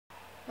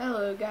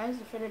Hello guys,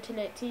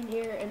 Defender1018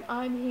 here, and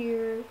I'm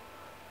here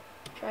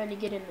trying to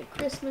get in the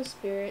Christmas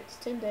spirit. It's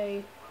 10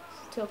 days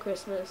till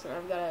Christmas, and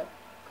I've got a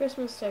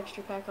Christmas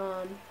texture pack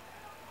on,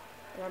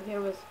 and I'm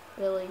here with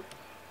Billy.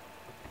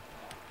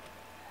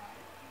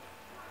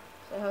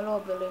 Say hello,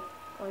 Billy.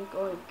 Oink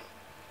oink.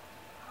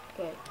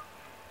 Okay.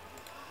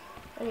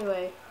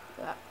 Anyway,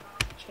 got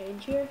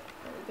change here.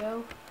 There we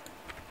go.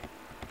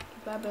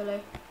 Goodbye,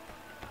 Billy.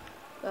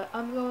 But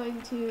I'm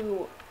going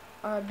to,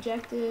 our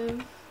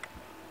objective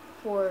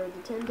for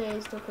the 10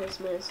 days till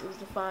Christmas is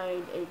to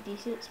find a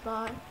decent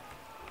spot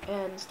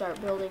and start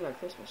building our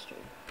Christmas tree.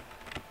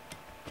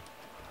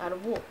 Out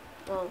of wool.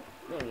 Well,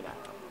 maybe not.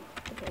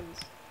 Depends.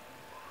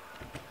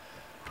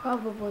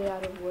 Probably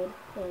out of wood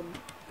and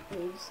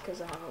leaves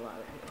because I have a lot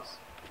of leaves.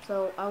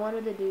 So I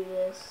wanted to do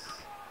this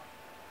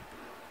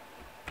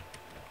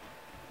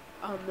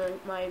on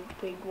my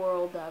big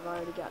world that I've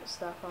already got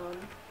stuff on,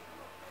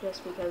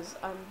 just because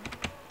I'm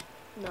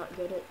not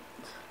good at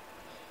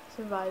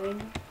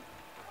surviving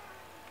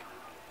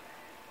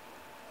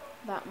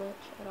that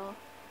much at all.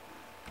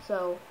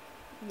 So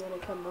I'm gonna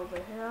come over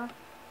here.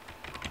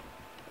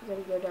 I'm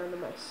gonna go down to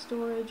my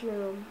storage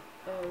room,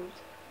 and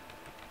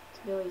it's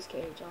Billy's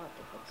cage. I'll have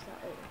to fix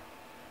that later.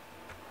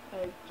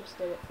 I just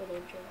did it for the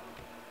intro.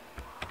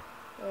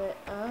 But,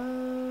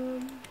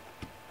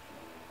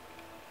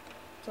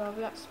 so I've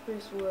got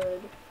spruce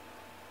wood,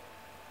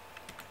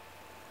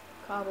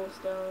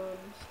 cobblestone,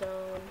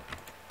 stone.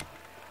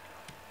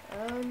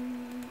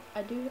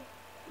 I do.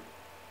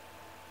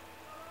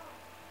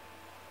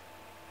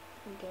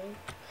 Okay.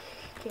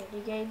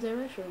 Candy canes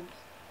and mushrooms.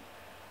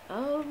 I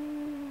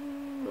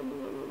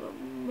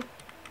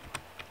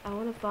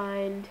want to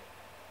find.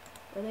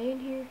 Are they in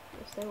here?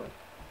 Yes, they were.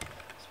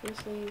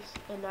 Spruce leaves,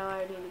 and now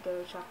I need to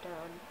go chop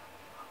down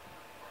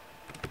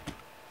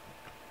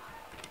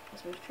a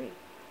spruce tree.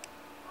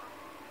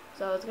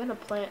 So I was gonna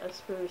plant a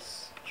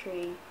spruce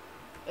tree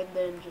and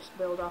then just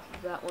build off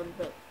of that one,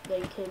 but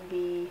they can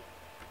be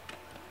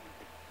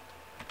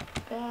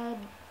bad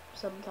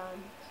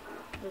sometimes,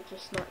 but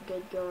just not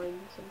good going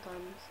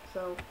sometimes.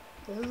 So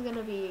this is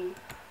gonna be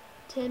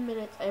 10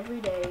 minutes every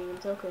day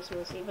until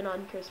Christmas. Even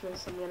on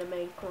Christmas I'm gonna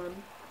make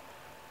one.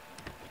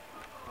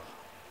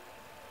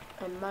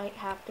 I might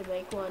have to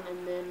make one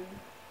and then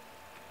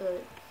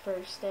the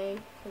first day,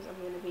 because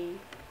I'm gonna be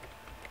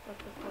with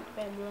my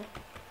family.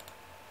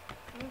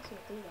 I don't see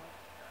what these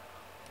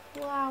are.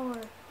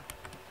 Flower.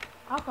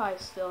 I'll probably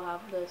still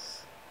have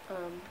this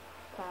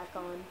pack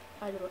on.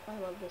 I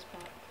love this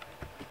pack.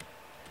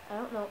 I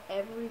don't know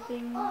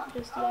everything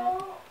just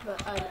yet,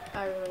 but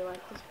I really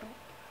like this pack.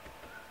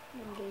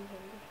 I'm getting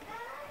hungry.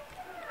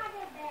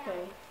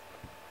 Okay,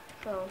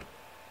 so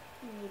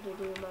I need to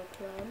do my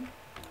plan.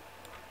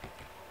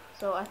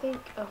 So I think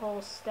a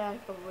whole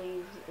stack of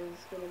leaves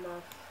is good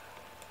enough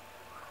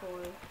for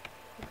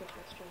the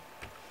Christmas tree.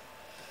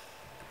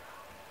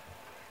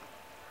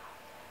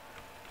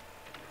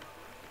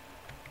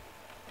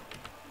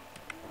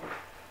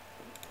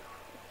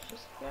 Let's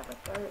just grab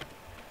a cart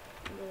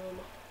and then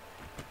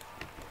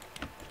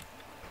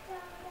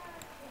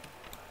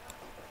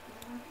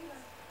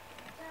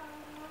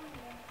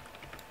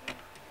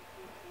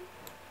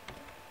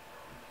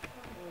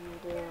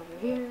do it over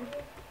here.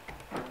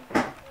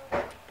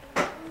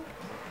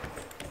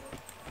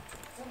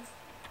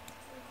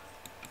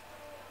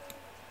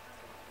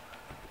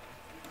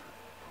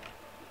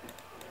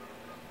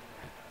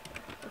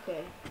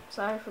 Okay,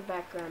 sorry for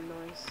background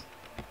noise,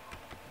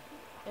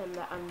 and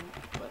that I'm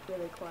like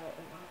really quiet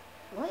right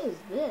now. What is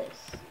this?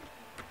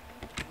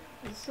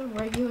 Is this a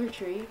regular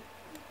tree?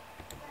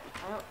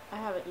 I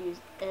haven't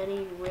used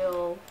any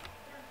real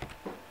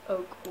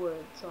oak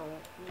wood, so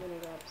I'm gonna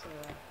grab some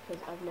of that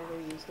because I've never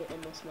used it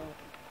in this map.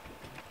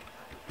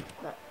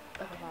 But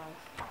I have,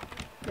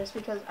 just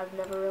because I've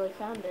never really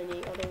found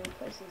any other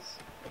places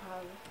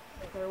have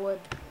their wood,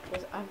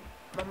 because I'm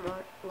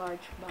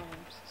large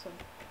biomes. So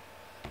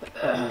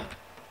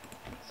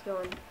let's go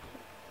in.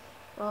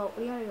 Well,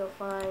 we gotta go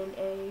find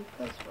a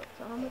place for it.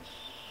 So how much?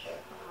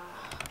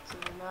 That's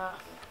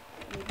enough.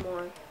 I need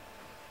more.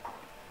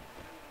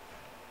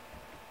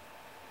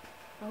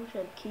 I wish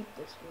I'd keep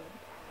this wood.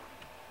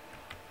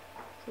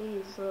 See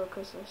these little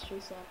Christmas tree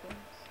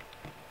saplings.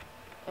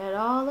 And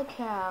all the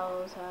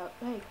cows have.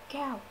 Hey,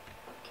 cow!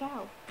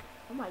 Cow!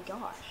 Oh my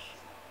gosh.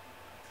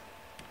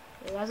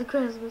 It has a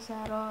Christmas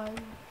hat on.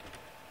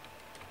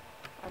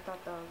 I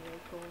thought that was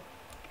really cool.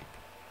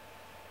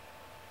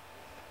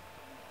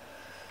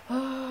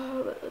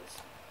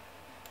 Let's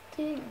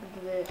think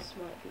this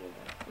might be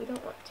enough. We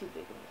don't want too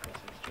big of a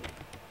Christmas tree.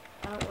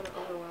 I don't want to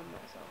overwhelm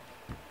myself.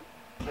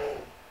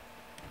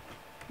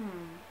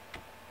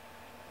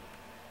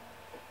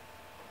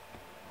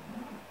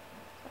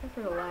 Sorry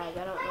for the lag.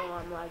 I don't know why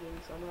I'm lagging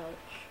so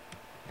much.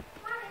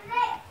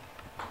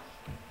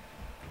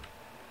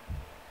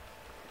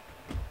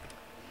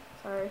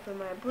 Sorry for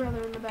my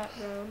brother in the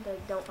background. I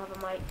don't have a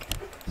mic,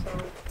 so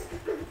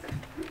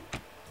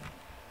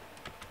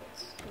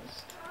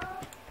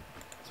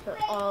let's put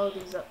all of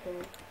these up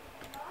here.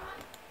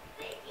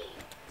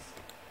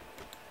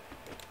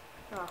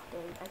 Oh,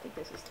 dang, I think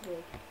this is too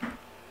big.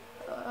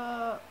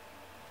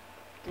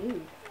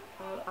 Dude,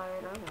 I have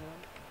iron armor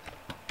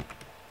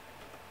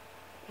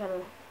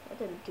on. That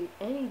didn't do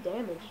any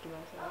damage to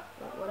myself,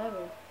 but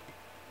whatever.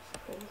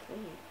 Cool with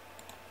me.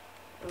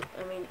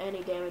 I mean,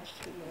 any damage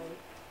to my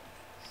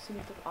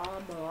suit of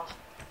armor.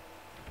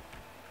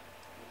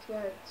 Let's go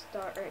ahead and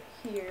start right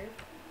here.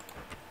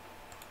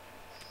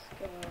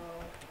 Let's go.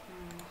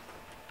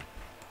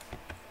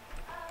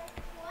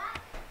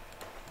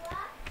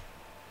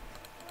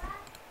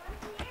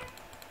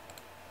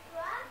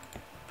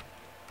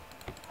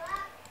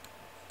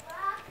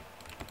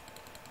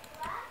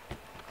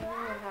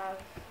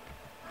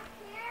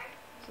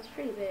 This is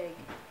pretty big.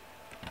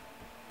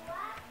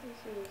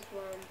 This is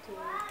 1, 2,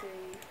 3,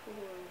 4,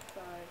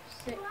 5,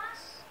 6.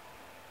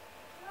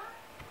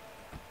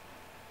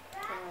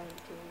 1,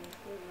 2,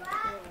 3, 4,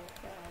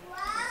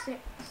 5, 6.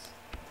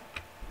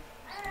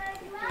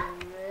 Keep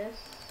doing this.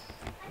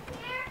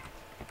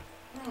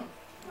 I'm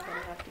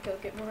gonna have to go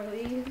get more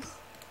leaves.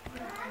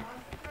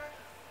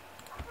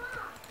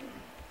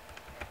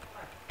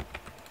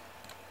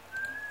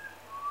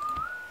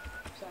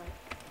 Sorry.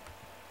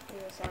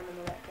 There's a sound in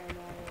the background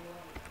now.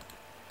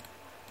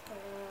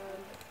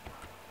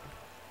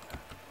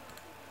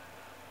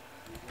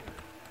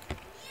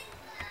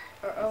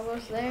 We're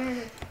almost there.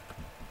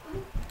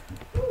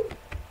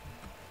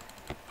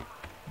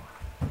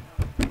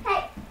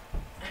 Hey.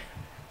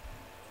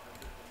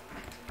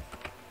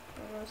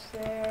 Almost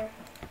there.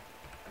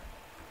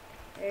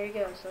 There you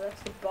go. So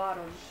that's the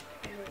bottom.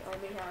 We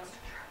only have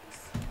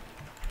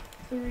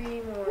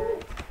 3 more.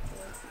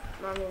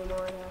 Not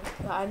anymore now.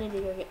 But I need to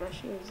go get my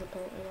shoes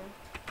apparently now.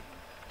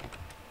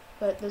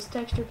 But this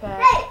texture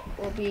pack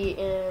will be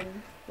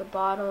in the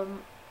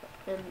bottom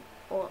and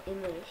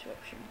in the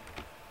description.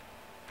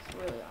 It's a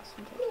really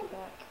awesome texture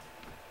pack.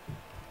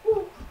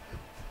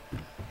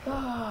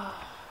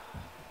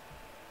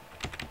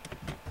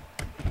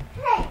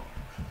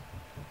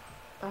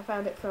 I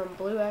found it from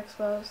Blue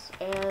Expos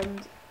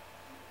and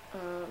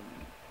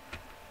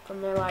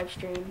from their live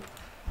stream.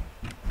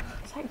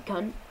 Is that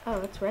gun?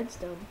 Oh, it's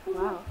redstone.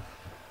 Wow.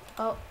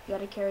 Oh,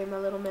 gotta carry my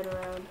little men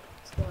around.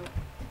 Let's go.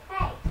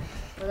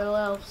 My little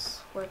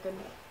elves working.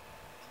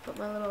 Let's put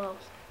my little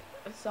elves.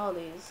 I saw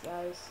these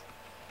guys.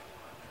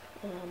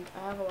 And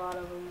I have a lot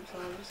of them, so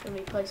I'm just going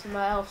to be placing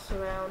my elves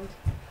around.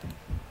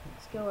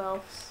 Let's go,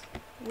 elves.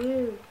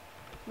 Woo!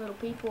 Little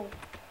people.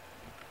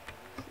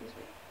 Excuse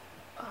me.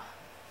 Oh.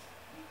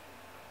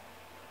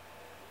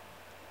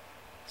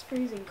 It's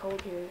freezing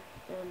cold here,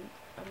 and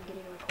I'm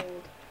getting a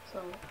cold, so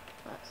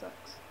that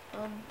sucks.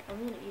 I'm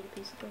going to eat a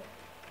piece of bread.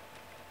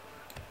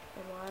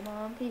 And why am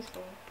I on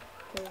peaceful?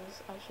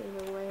 Because I should have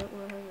been way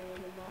more hungrier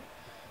than that.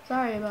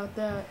 Sorry about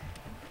that.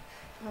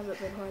 Hasn't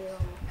been hard at all.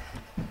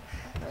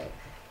 Alright.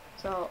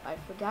 So, I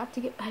forgot to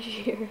get my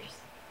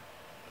shears.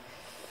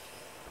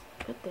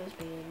 Could those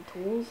be in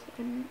tools,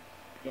 I'm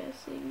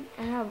guessing?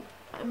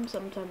 I'm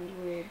sometimes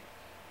weird.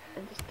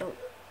 I just don't.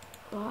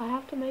 Well, I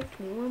have to make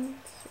new ones,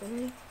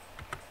 really?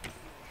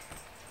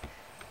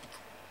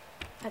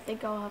 I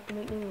think I'll have to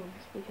make new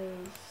ones,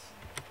 because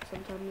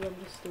sometimes I'm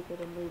just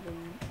stupid and leave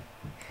them.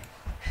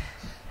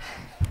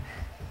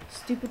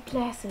 Stupid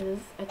classes.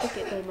 I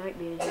think they might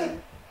be in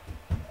here.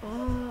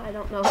 I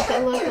don't know what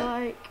they look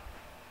like.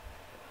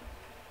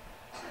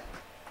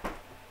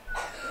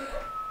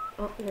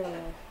 Oh,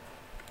 yeah.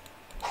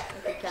 I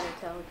can kind of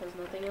tell because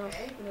nothing else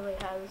really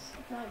has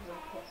knives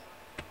like this.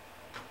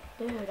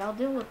 Dude, I'll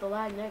deal with the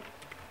lag next.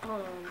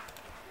 Hold on.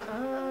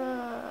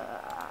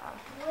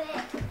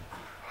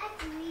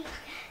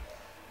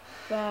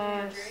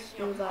 Fast,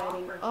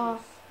 dividing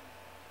off.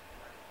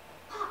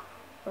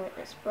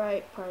 Brightness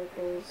bright,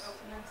 particles.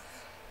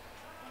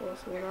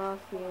 Force one off,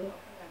 view.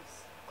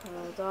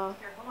 Clouds off.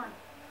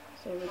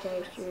 Server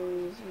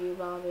textures, view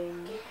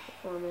bobbing,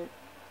 performance.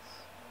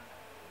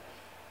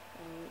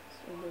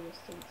 In the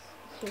distance.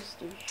 It's just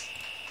too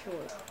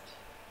short.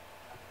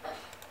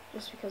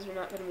 Just because we're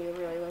not going to be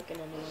really looking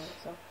anywhere,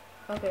 so.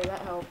 Okay,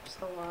 that helps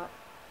a lot.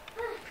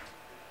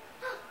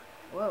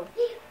 Whoa.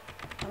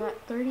 I'm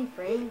at 30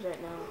 frames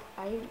right now.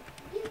 I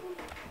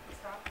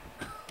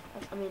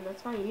mean,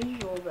 that's not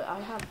usual, but I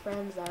have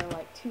friends that are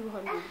like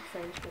 200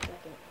 frames per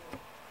second.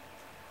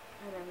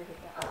 I never get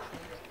that much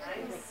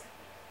frames. Nice.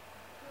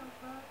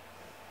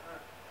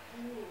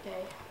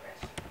 Okay.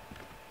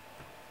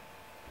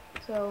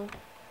 So,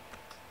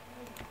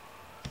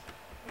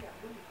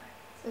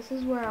 this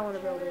is where I want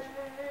to build it.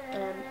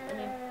 And I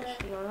need to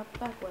push you on up the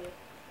back way.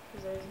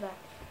 Because there's a back.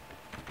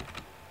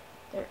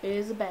 There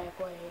is a back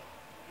way.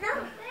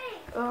 No,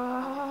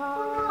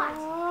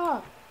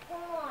 Ah!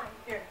 Come on.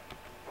 Here.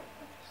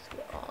 Just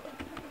get all of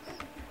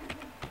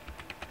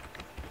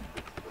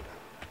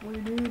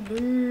these. We need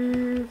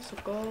leaves. So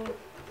go.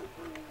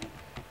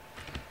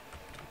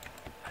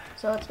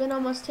 So it's been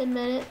almost 10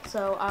 minutes,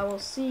 so I will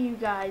see you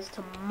guys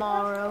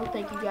tomorrow.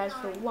 Thank you guys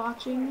for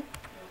watching.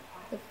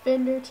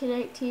 Defender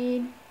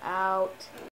 1018 out.